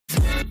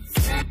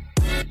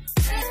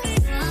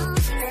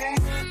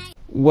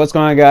What's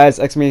going on, guys?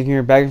 X-manGamingYT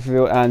here, back in the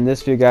video, and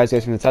this video, guys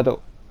from the title.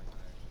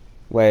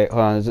 Wait,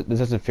 hold on, this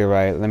doesn't feel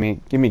right.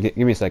 Give me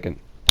a second.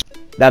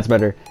 That's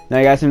better. Now,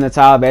 you guys from the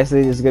title,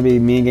 basically, this is gonna be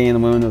me getting the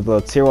win with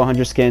the tier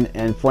 100 skin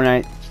in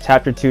Fortnite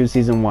Chapter 2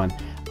 Season 1.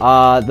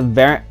 My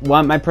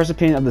personal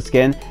opinion of the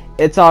skin,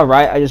 it's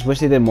alright. I just wish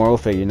they did more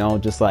with it, you know,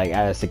 just like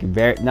add a second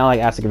variant, not like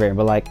add a second variant,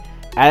 but like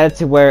add it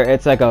to where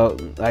it's like a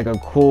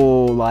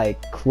cool like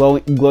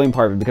glowing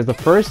part of it, because the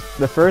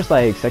first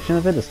like section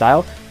of it, the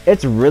style,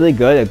 it's really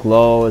good. It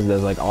glows.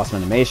 There's like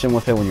awesome animation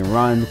with it when you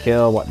run,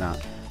 kill, whatnot.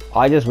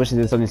 I just wish they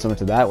did something similar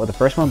to that with the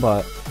first one,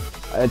 but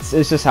it's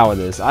just how it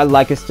is. I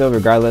like it still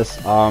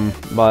regardless.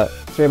 But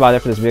that's really about it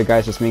for this video,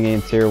 guys. Just me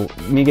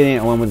getting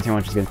a win with the tier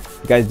 1 skin. If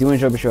you guys do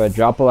enjoy, be sure to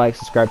drop a like,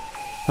 subscribe,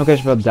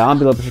 notification bell down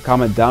below, put your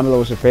comment down below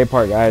what's your favorite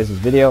part, guys, of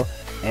this video,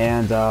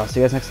 and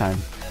see you guys next time.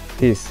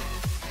 Peace.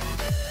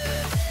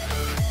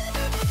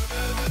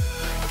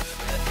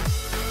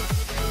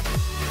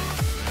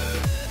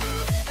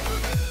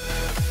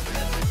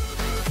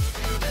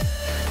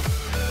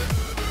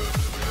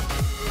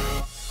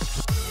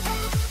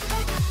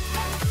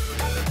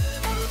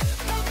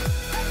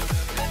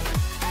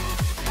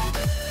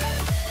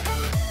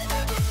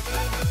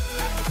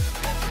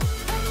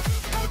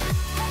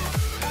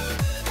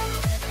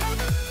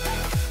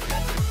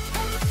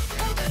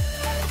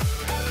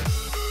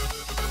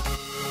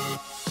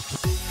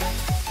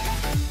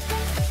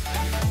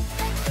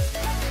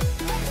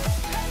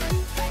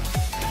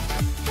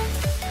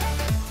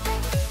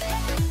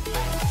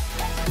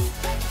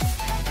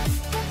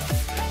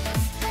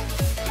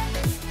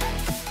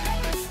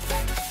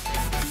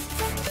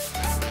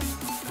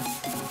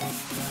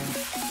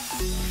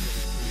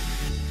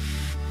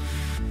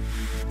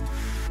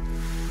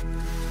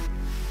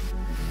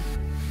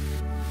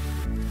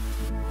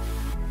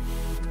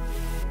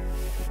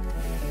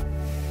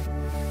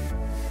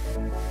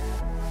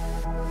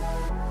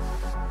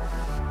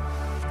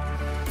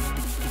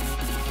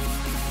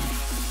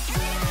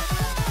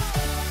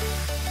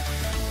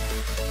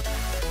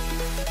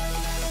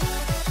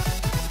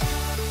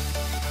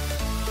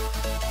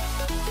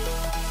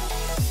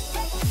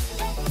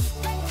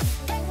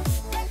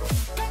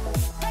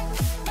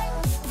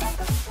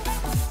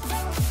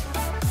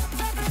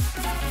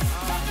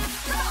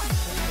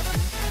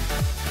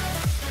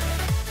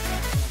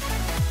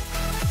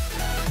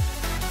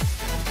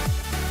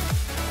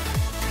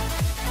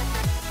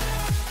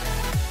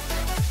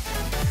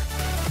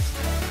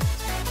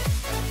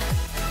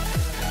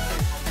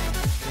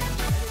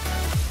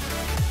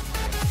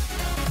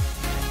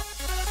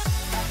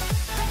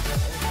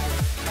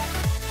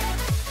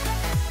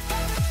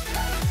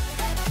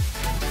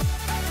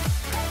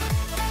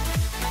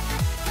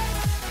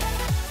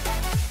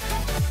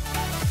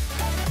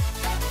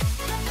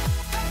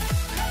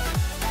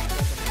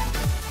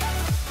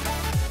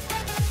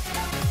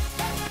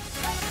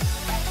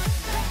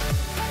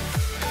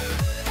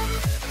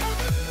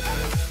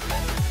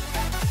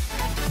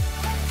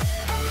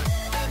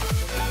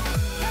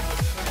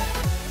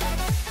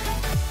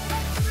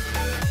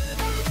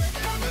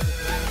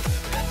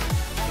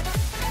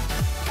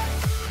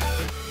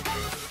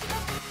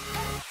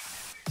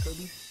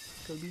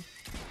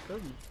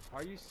 Kobe,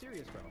 are you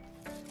serious, bro?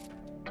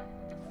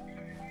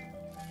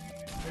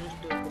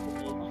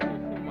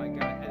 Oh my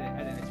god,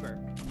 edit, I swear.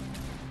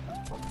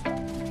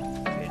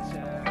 It's,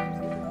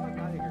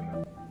 out of here,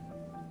 bro.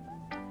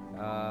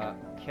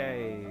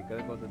 Okay,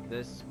 gotta go to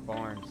this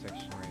barn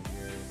section right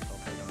here.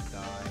 Hopefully don't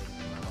die.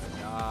 I'm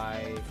gonna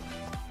die.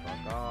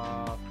 Fuck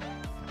off.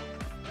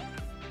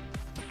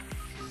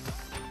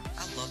 I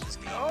love this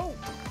game. Oh!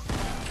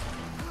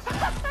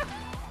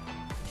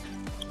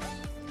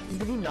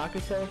 Did he knock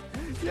himself?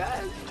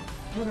 Yes!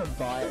 What a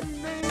bot.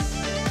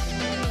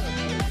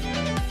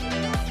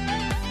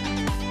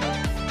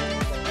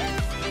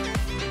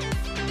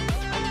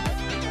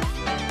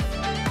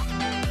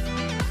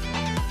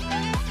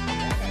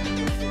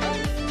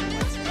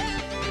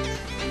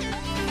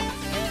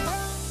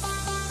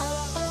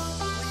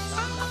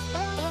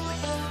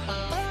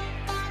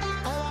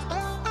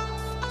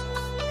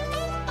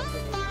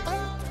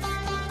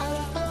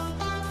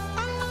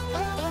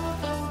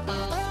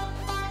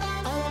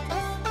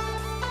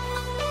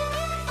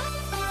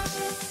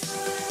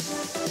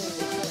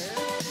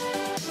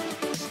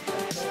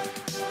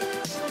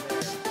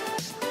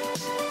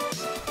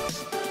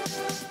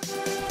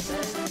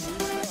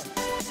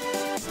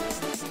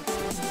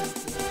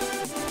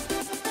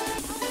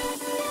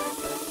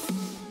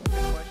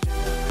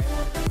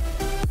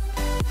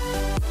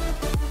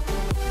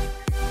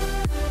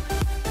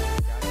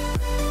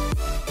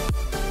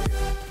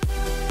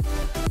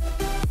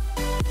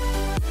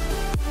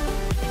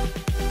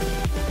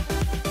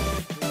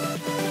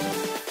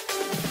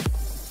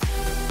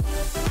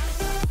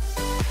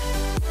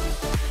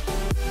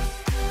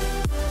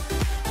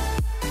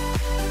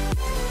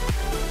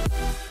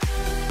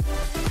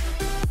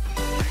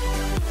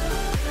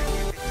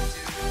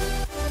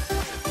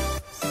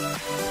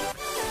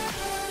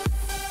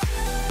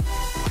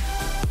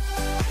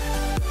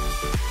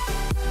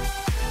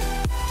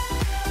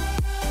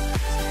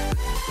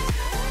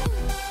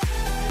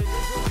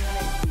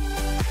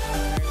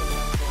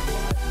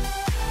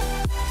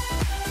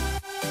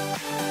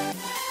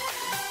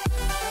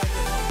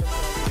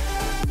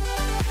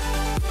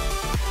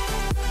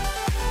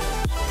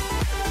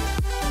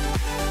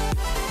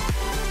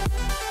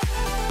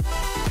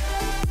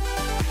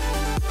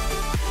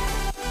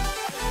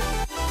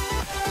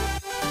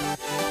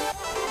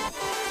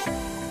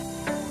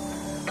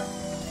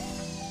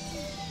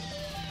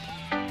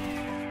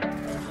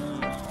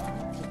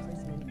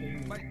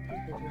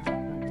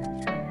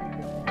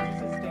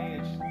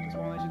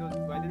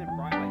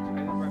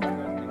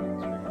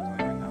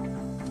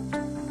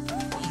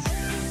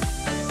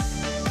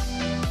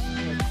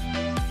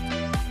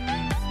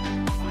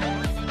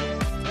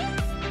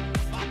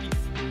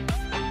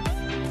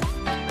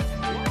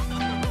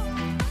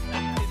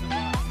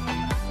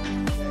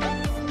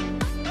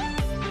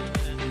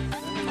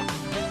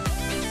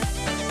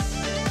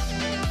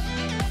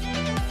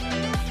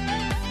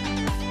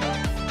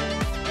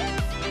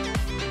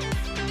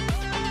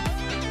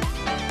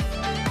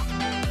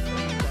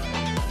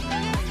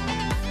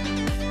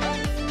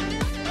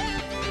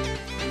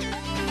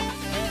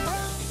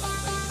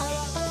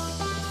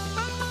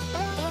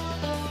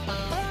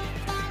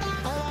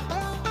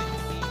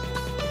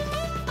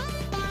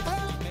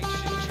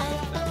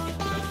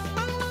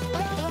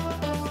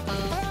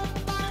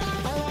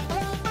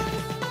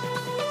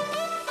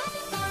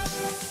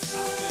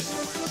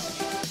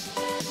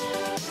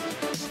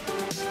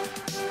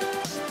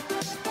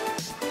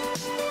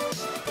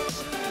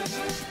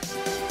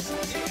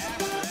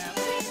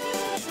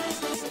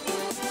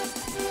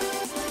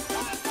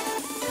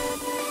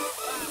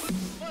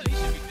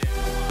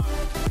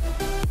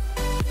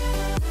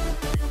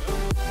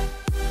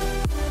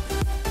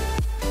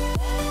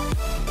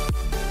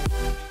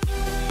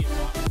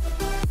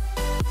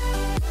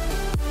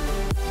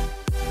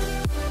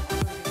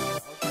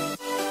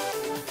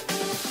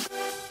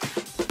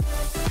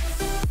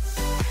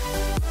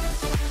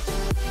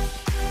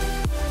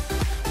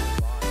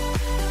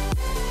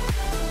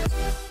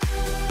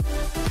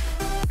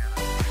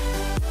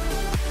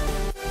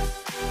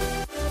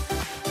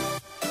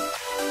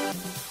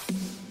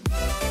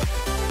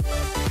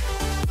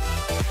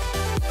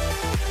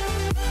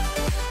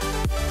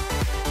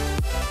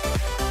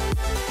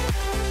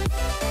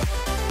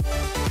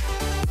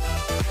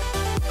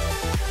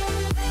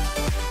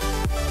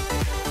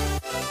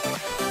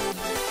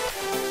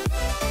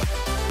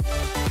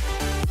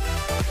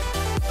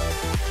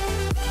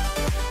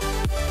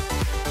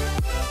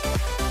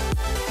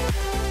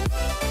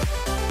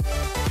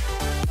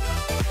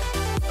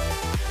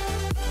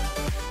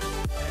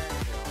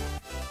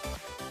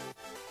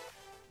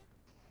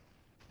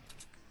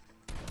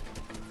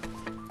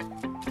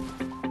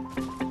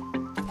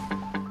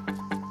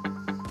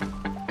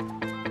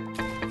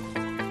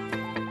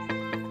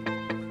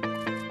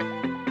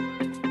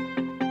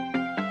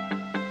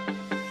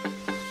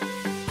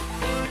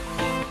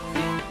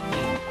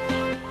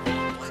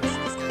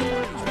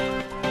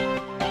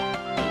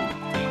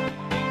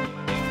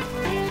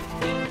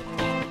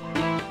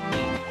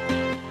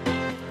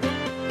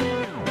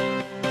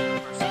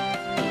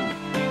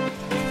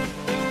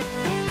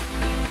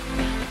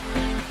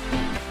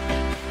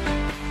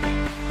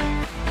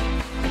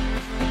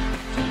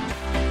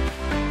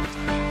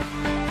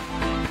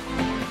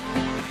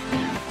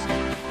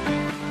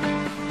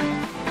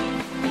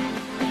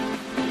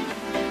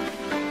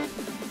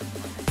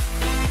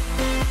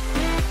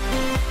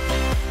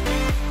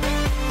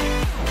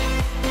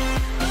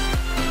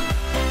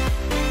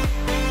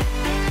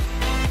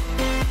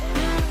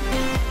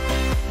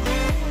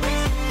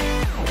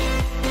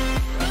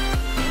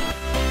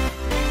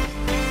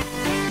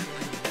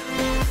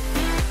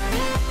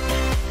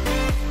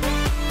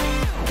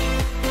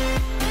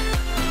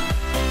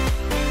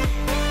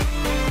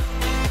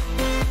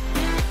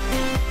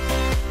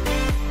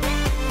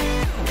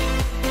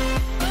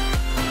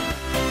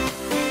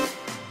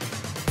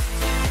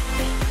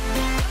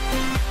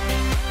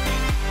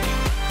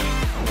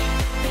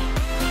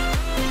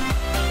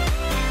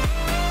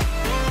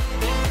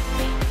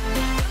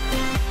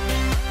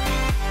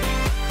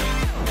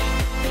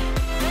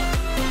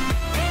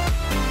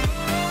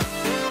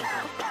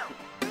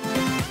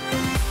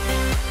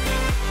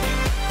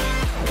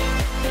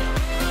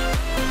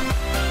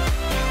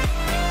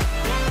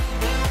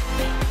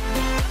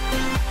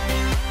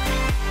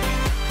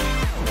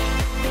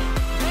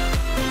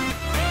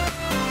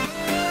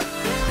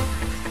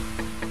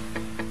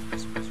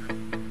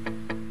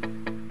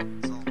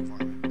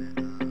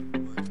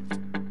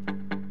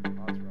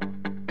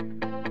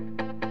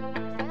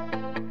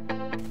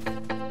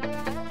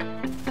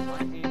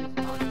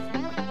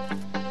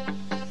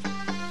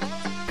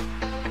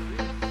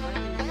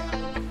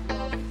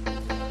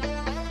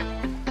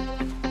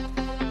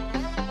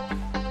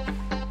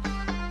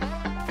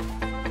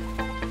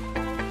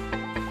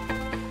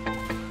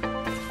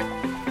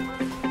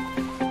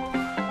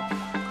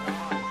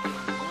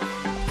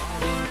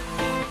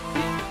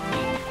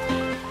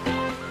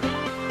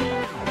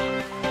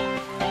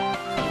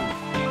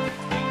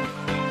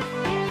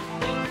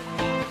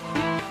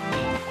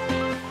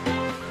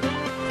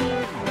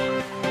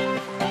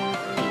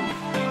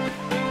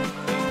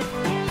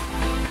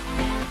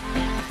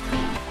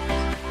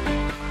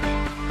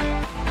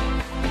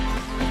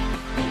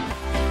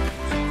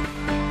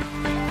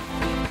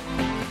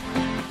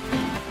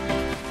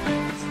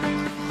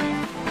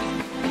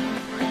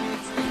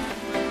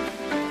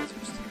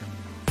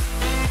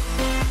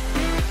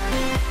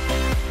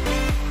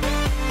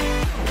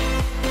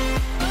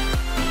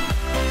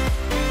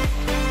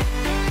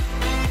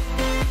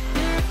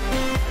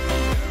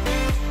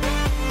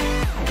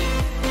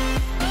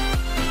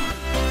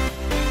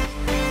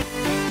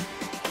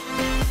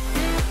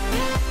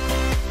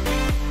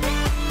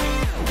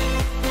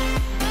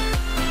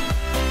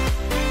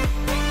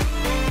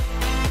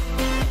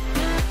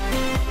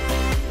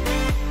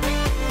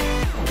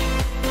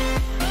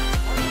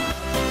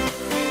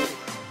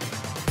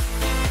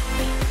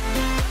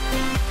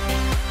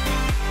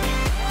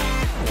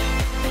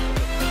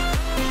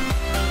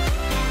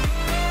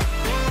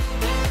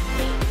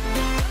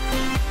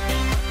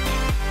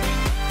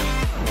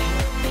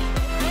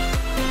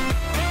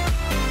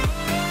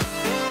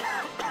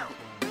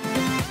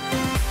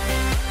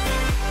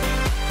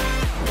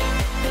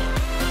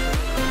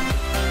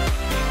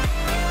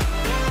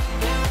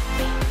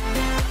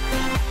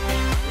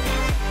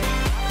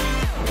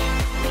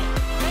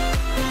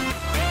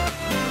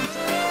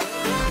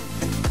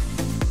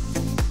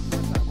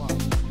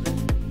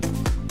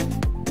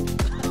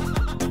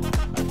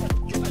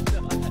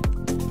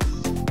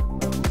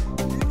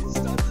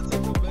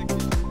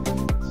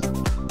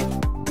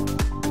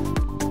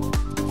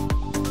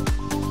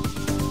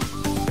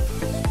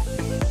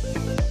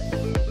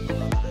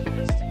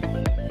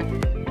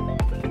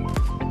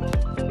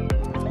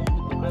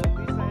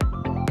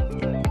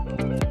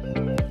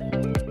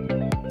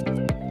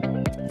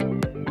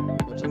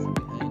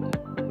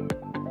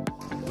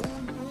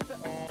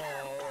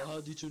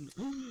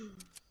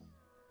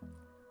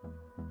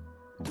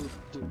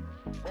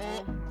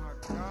 Oh my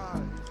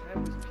god, his head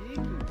was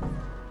peeking.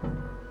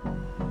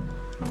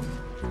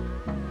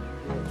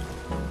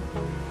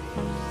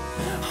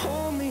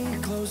 Hold me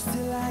close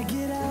till I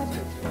get up.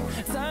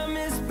 Time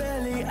is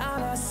barely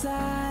on our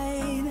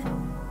side.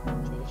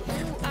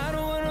 I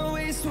don't wanna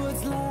waste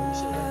what's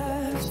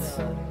left.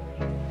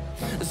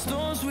 The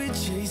storms we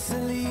chase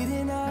are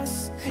leading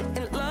us,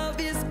 and love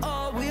is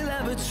all we'll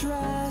ever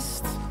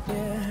trust.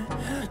 Yeah,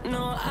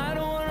 no, I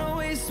don't wanna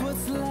waste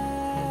what's left.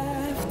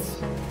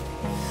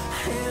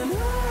 And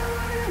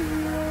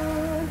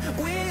on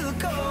we'll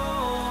go,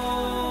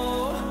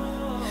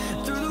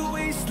 through the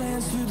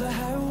wastelands, through the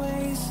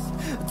highways,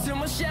 till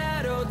my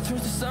shadow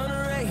turns to sun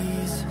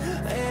rays.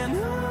 And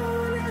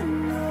on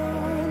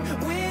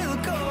we'll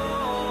go,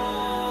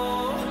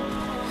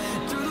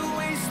 through the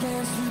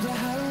wastelands, through the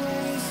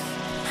highways,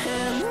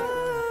 and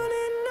on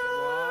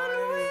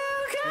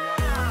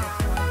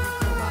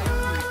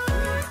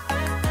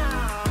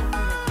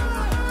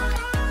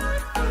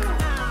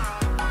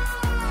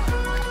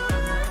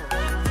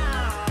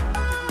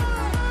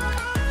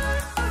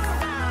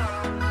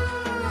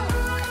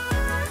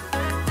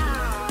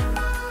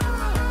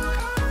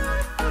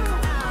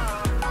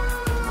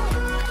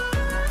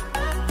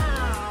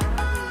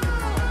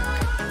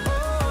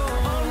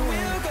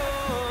we'll go.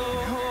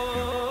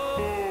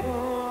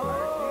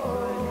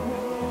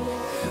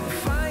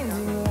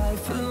 Finding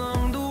life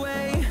along the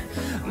way,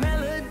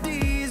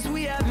 melodies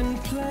we haven't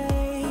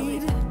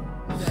played.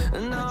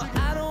 No,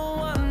 I don't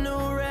want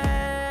no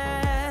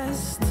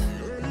rest.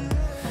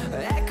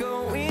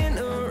 Echoing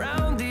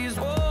around these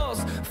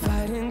walls,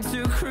 fighting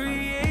to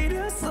create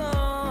a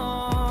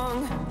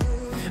song.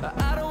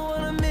 I don't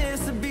wanna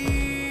miss a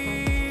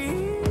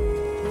beat.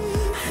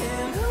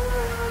 And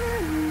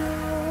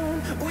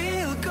on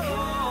we'll go,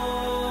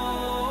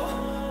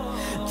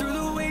 through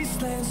the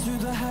wastelands, through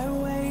the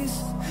highways,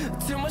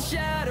 till my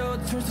shadow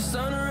turns to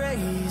sun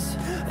rays.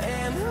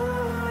 And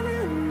on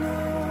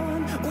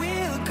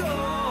we'll go,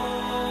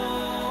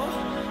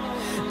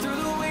 through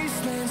the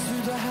wastelands,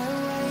 through the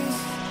highways,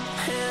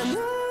 and on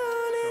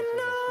we'll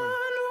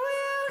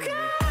go.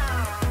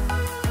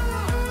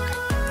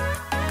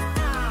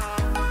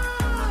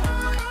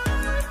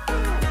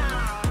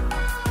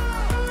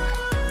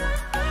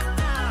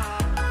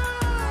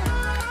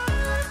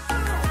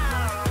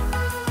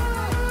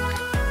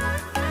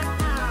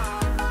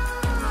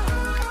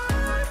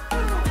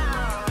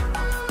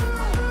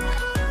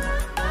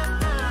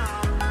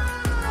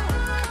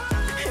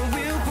 And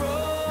we'll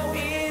grow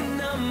in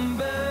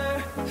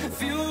number,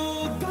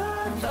 fueled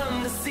by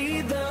them to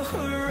see the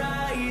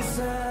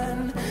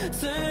horizon,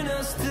 turn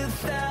us to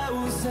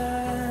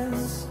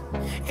thousands.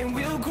 And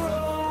we'll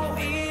grow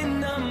in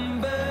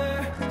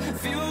number,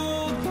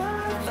 fueled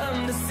by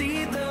them to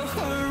see the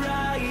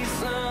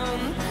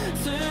horizon,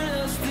 turn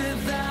us to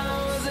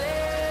thousands.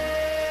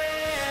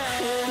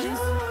 And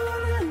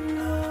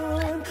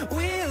on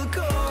we'll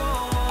go,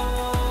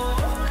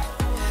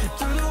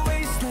 through the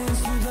wastelands,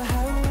 through the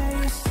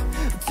highways,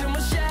 till my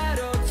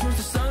shadow turns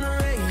to sun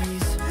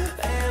rays.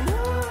 And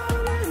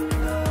on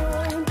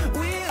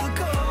we'll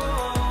go,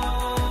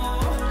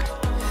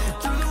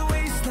 through the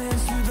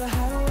wastelands, through the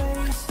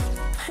highways,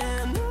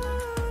 and on.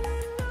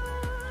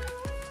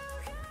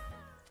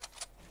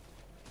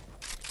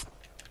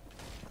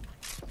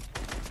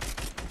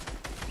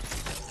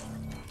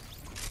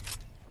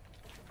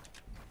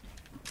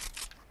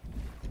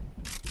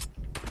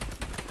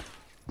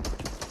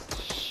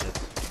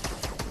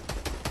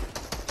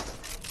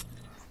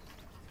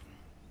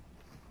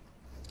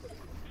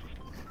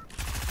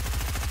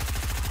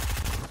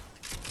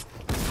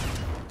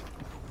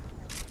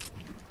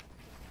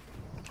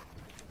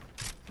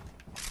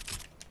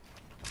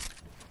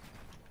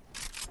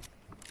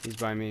 He's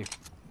by me,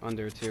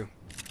 under 2.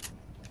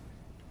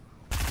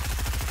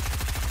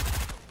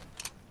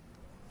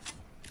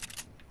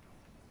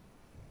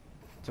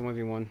 It's a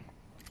 1v1.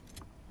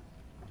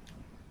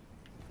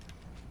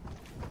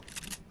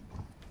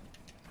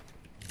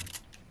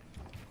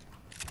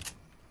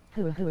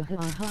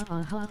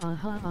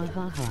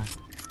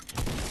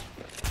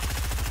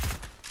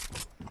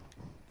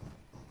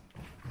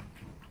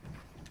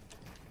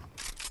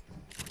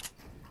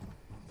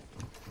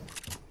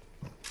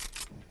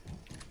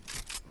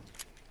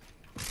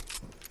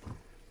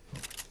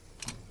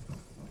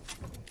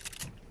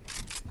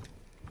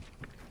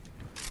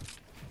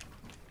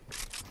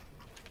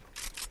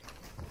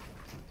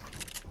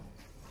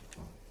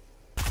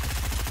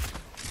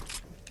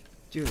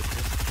 Dude, this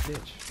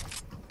bitch.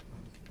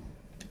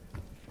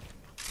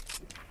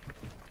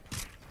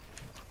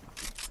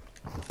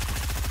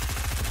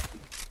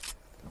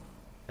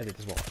 Edit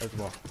this wall, edit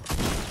the wall.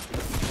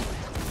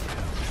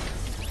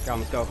 Got him,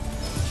 let's go.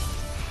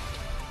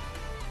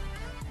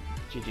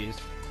 GG's.